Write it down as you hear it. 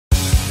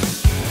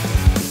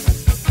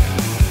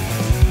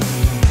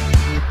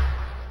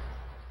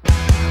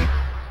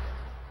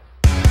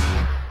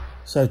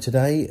So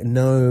today,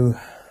 no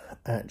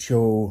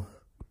actual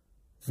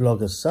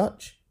vlog as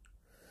such,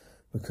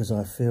 because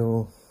I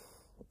feel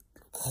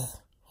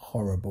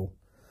horrible.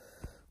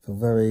 I feel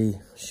very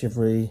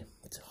shivery,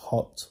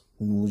 hot,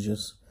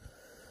 nauseous.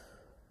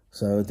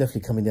 So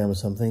definitely coming down with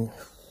something.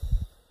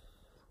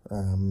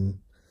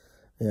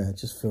 Yeah, I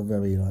just feel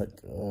very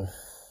like,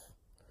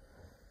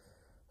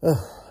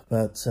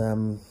 but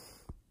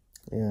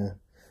yeah.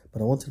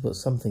 But I wanted to put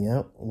something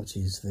out, which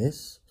is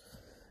this.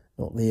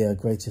 Not the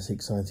greatest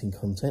exciting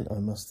content, I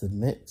must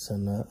admit,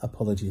 and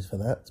apologies for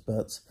that,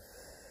 but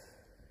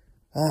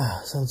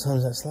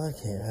sometimes that's like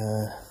it.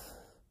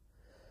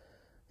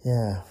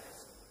 Yeah.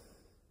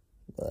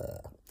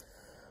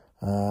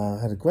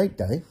 I had a great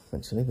day,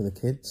 actually, with the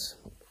kids,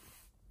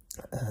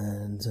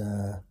 and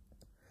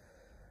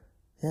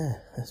yeah,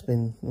 it's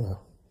been,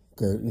 well,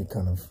 good,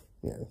 kind of,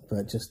 you know,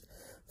 but just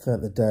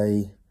throughout the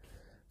day,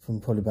 from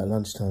probably about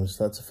lunchtime,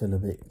 started to feel a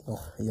bit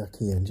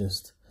yucky, and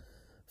just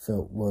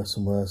felt worse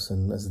and worse,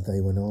 and as the day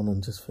went on,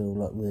 and just feel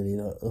like really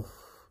like, ugh.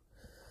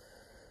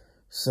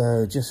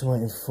 So just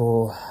waiting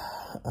for,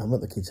 I'm at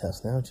the kids'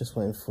 house now, just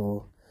waiting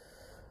for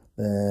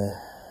their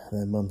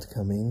mum to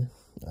come in,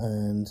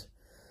 and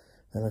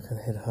then I can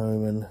head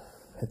home and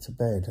head to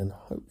bed, and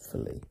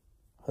hopefully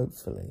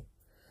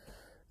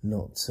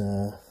not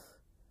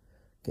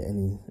get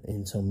any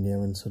insomnia,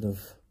 and sort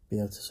of be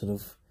able to sort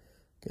of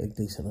get a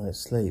decent night's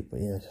sleep. But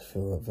yeah, I just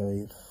feel like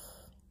very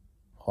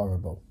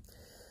horrible.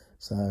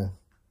 So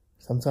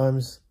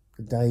sometimes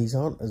the days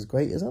aren't as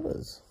great as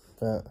others,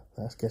 but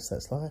I guess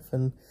that's life,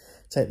 and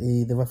take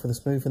the rough with the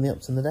smooth and the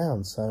ups and the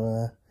downs.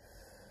 So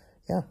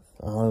yeah,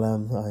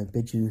 I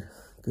bid you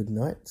good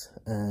night,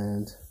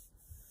 and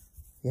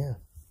yeah,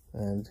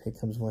 and here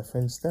comes my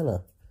friend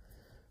Stella.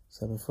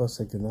 So before I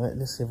say good night,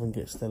 let's see if we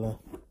can get Stella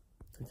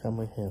to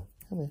come in here.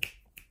 Come here.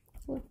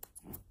 Come on.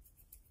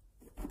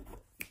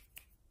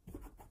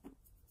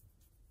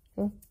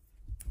 Come on.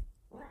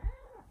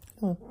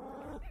 Come on.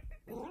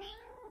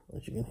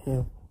 As you can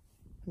hear,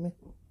 come here.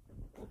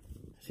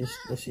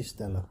 This is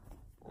Stella.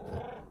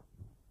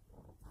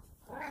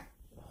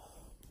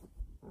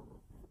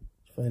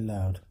 It's very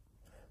loud.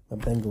 My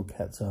Bengal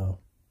cats are.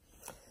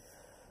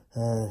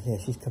 Yeah,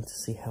 she's come to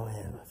see how I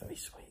am. Very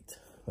sweet.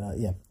 But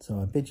yeah, so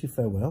I bid you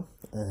farewell,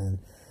 and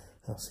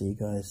I'll see you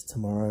guys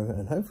tomorrow,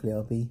 and hopefully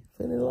I'll be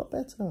feeling a lot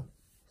better.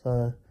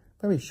 So,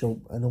 very short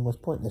and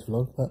almost pointless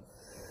vlog, but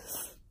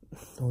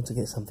I want to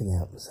get something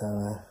out.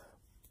 So,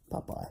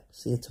 bye-bye.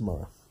 See you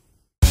tomorrow.